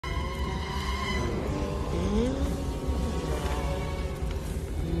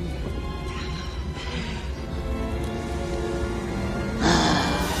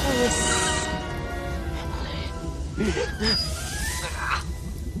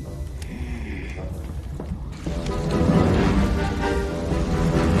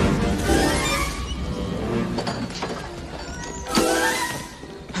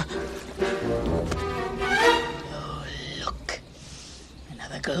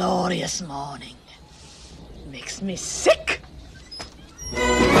Glorious morning. Makes me sick.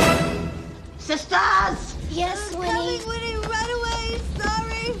 Sisters! Yes, Winnie. Coming, Winnie, right away.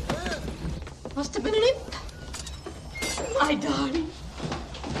 Sorry. Must have been limp. My darling.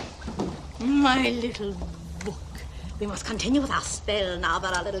 My little book. We must continue with our spell now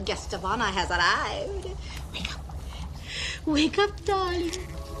that our little guest of honor has arrived. Wake up. Wake up, darling. Yes.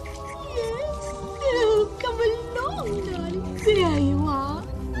 Oh, come along, darling. There you are.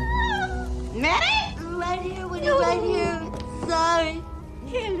 Mary? Right here, Winnie, right here. Sorry.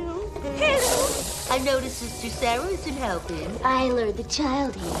 Hello. Hello. I noticed Sister Sarah isn't helping. I lured the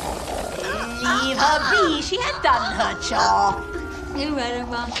child here. Leave her be. She had done her job. You're right, I'm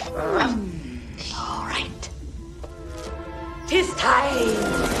wrong. All right. 'Tis time.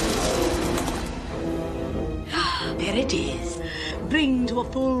 There it is. Bring to a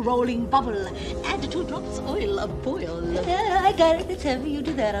full rolling bubble. Add 2 drops oil of boil. Yeah, I got it. It's heavy. You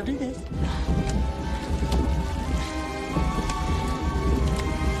do that. I'll do this.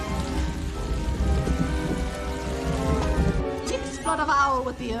 Mix blood of owl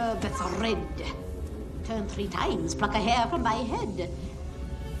with the herb that's red. Turn 3 times. Pluck a hair from my head.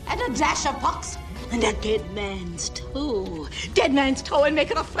 And a dash of pox. And a dead man's toe. Dead man's toe and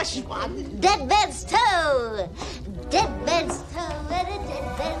make it a fresh one. Dead man's toe. Dead man's toe. And a dead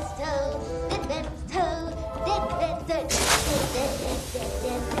man's toe. Dead man's toe. Dead man's toe.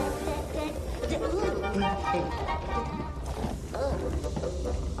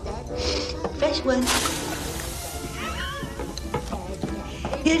 Fresh one.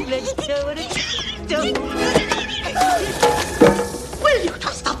 Dead man's toe and a toe. Will you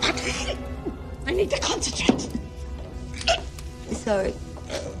just stop that? I need to concentrate. Sorry.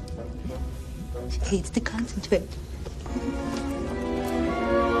 She needs to concentrate.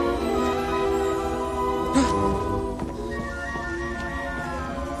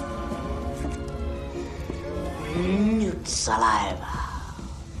 Saliva.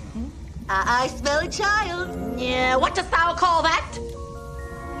 I smell a child. Yeah, what dost thou call that?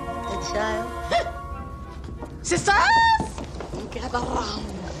 A child. Sisters, gather round.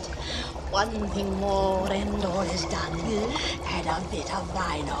 One thing more and all is done. Add a bit of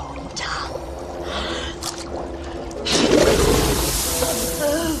thine own tongue.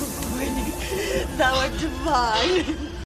 Oh, Winnie, thou art divine.